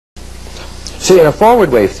See, in a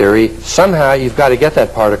forward wave theory, somehow you've got to get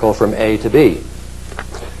that particle from A to B.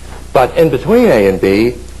 But in between A and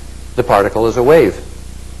B, the particle is a wave.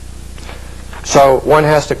 So one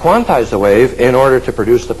has to quantize the wave in order to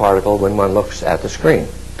produce the particle when one looks at the screen.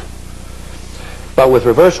 But with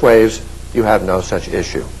reverse waves, you have no such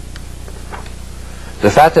issue.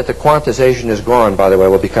 The fact that the quantization is gone, by the way,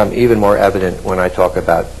 will become even more evident when I talk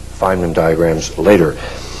about Feynman diagrams later.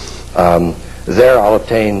 There I'll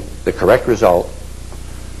obtain the correct result,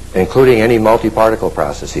 including any multi-particle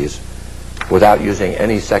processes, without using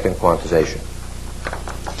any second quantization.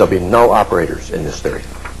 There'll be no operators in this theory.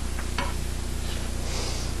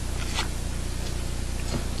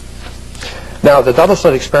 Now, the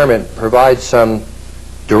double-slit experiment provides some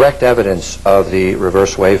direct evidence of the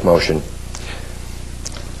reverse wave motion.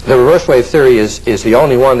 The reverse wave theory is the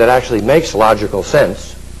only one that actually makes logical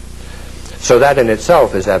sense, so that in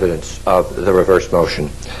itself is evidence of the reverse motion.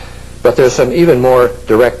 But there's some even more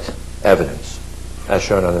direct evidence, as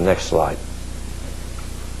shown on the next slide.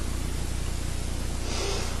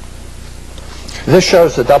 This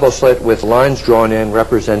shows the double slit with lines drawn in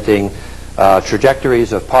representing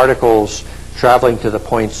trajectories of particles traveling to the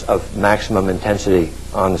points of maximum intensity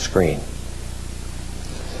on the screen.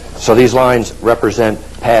 So these lines represent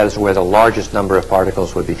paths where the largest number of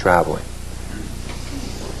particles would be traveling.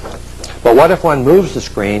 But what if one moves the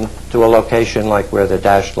screen to a location like where the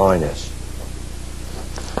dashed line is?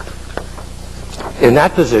 In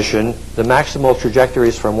that position, the maximal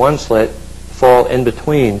trajectories from one slit fall in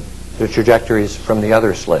between the trajectories from the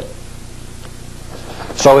other slit.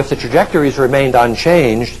 So if the trajectories remained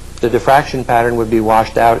unchanged, the diffraction pattern would be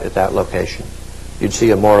washed out at that location. You'd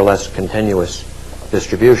see a more or less continuous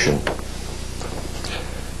distribution.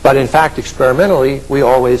 But in fact, experimentally, we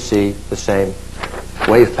always see the same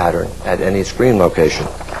wave pattern at any screen location.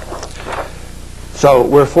 So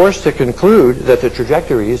we're forced to conclude that the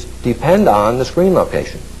trajectories depend on the screen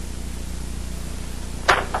location.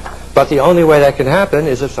 But the only way that can happen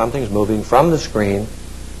is if something's moving from the screen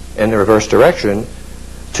in the reverse direction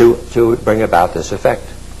to bring about this effect.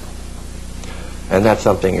 And that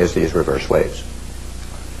something is these reverse waves.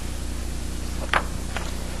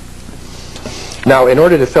 Now, in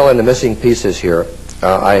order to fill in the missing pieces here,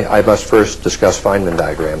 I must first discuss Feynman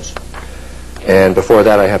diagrams. And before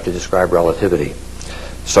that, I have to describe relativity.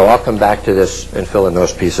 So I'll come back to this and fill in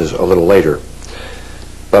those pieces a little later.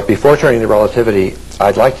 But before turning to relativity,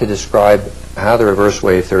 I'd like to describe how the reverse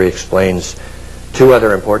wave theory explains two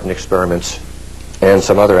other important experiments and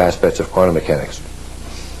some other aspects of quantum mechanics.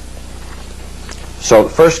 So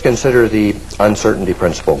first, consider the uncertainty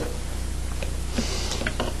principle.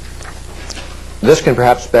 This can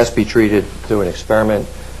perhaps best be treated through an experiment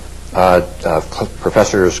of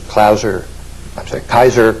Professors Kaiser,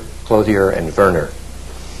 Clothier, and Werner.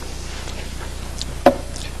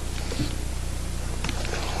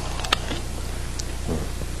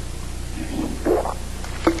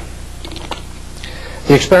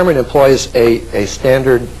 The experiment employs a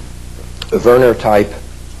standard Werner-type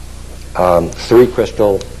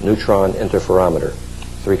 3-crystal neutron interferometer,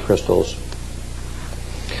 3 crystals,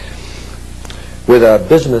 with a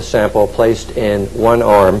bismuth sample placed in one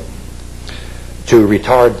arm to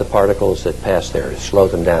retard the particles that pass there, to slow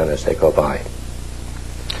them down as they go by.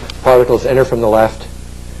 Particles enter from the left,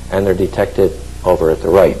 and they're detected over at the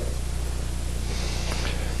right.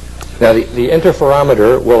 Now, the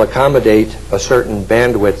interferometer will accommodate a certain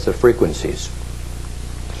bandwidth of frequencies.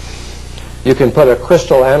 You can put a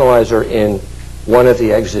crystal analyzer in one of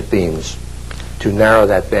the exit beams to narrow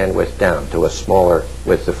that bandwidth down to a smaller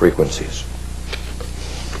width of frequencies.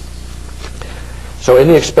 So in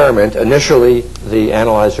the experiment, initially the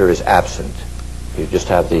analyzer is absent. You just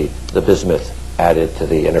have the bismuth added to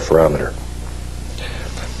the interferometer.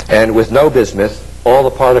 And with no bismuth, all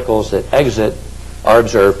the particles that exit are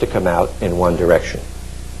observed to come out in one direction,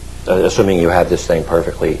 assuming you have this thing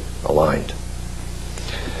perfectly aligned.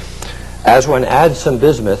 As one adds some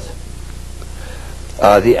bismuth,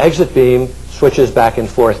 the exit beam switches back and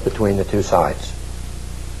forth between the two sides.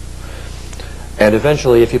 And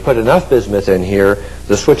eventually, if you put enough bismuth in here,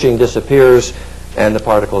 the switching disappears and the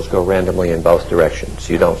particles go randomly in both directions.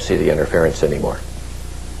 You don't see the interference anymore.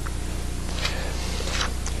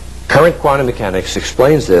 Current quantum mechanics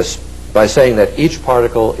explains this by saying that each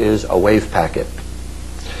particle is a wave packet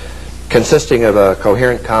consisting of a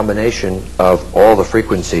coherent combination of all the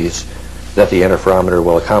frequencies that the interferometer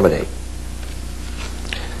will accommodate.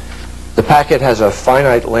 The packet has a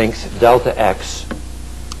finite length delta x,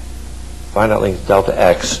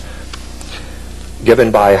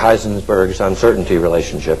 given by Heisenberg's uncertainty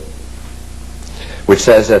relationship, which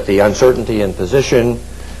says that the uncertainty in position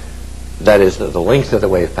that is the length of the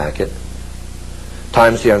wave packet,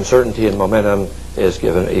 times the uncertainty in momentum is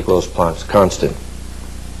given equals Planck's constant.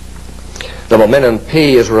 The momentum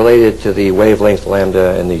p is related to the wavelength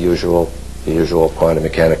lambda in the usual quantum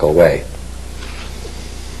mechanical way.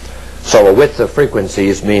 So a width of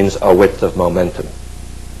frequencies means a width of momentum.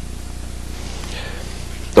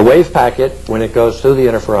 The wave packet, when it goes through the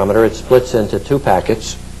interferometer, it splits into two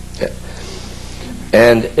packets.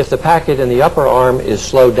 And if the packet in the upper arm is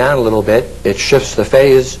slowed down a little bit, it shifts the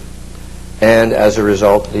phase, and as a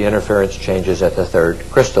result, the interference changes at the third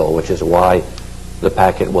crystal, which is why the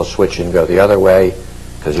packet will switch and go the other way,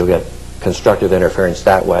 because you'll get constructive interference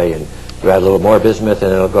that way, and you add a little more bismuth,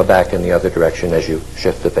 and it'll go back in the other direction as you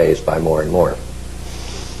shift the phase by more and more.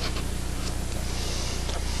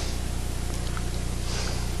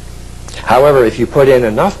 However, if you put in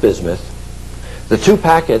enough bismuth, the two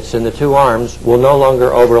packets in the two arms will no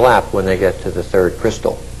longer overlap when they get to the third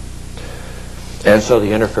crystal. And so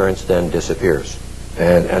the interference then disappears,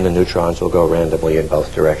 and the neutrons will go randomly in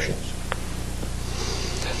both directions.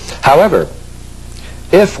 However,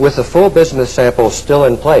 if with the full bismuth sample still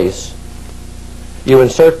in place, you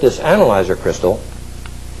insert this analyzer crystal,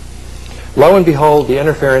 lo and behold, the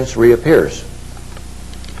interference reappears.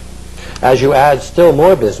 As you add still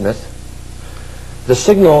more bismuth, the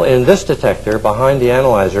signal in this detector behind the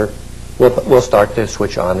analyzer will start to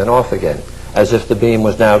switch on and off again, as if the beam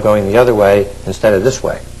was now going the other way instead of this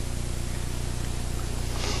way.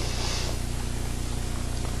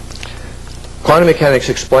 Quantum mechanics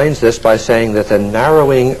explains this by saying that the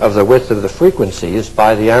narrowing of the width of the frequencies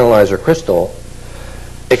by the analyzer crystal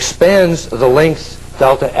expands the length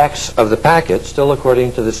delta x of the packet, still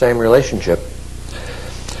according to the same relationship.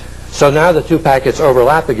 So now the two packets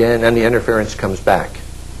overlap again and the interference comes back.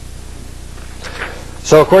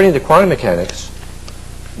 So according to quantum mechanics,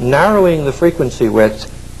 narrowing the frequency width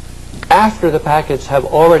after the packets have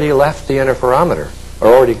already left the interferometer,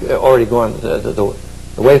 or already gone, the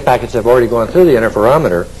wave packets have already gone through the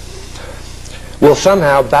interferometer, will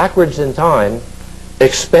somehow, backwards in time,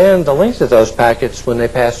 expand the length of those packets when they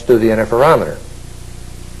pass through the interferometer.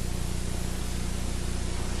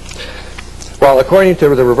 Well, according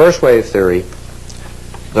to the reverse wave theory,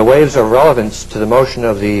 the waves of relevance to the motion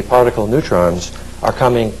of the particle neutrons are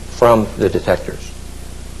coming from the detectors.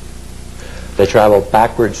 They travel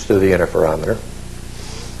backwards through the interferometer,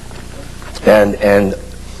 and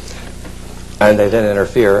they then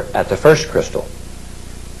interfere at the first crystal.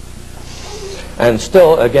 And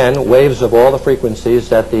still, again, waves of all the frequencies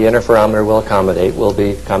that the interferometer will accommodate will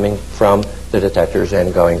be coming from the detectors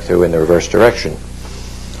and going through in the reverse direction.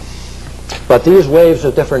 But these waves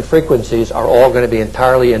of different frequencies are all going to be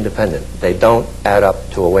entirely independent. They don't add up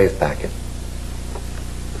to a wave packet.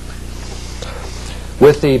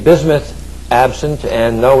 With the bismuth absent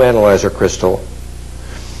and no analyzer crystal,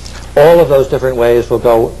 all of those different waves will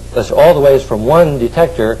go, all the waves from one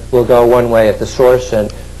detector will go one way at the source,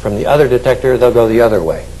 and from the other detector they'll go the other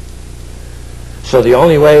way. So the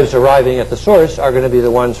only waves arriving at the source are going to be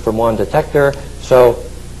the ones from one detector, so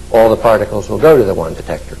all the particles will go to the one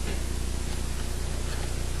detector.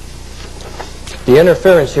 The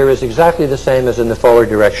interference here is exactly the same as in the forward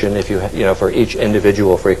direction if for each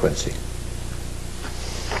individual frequency.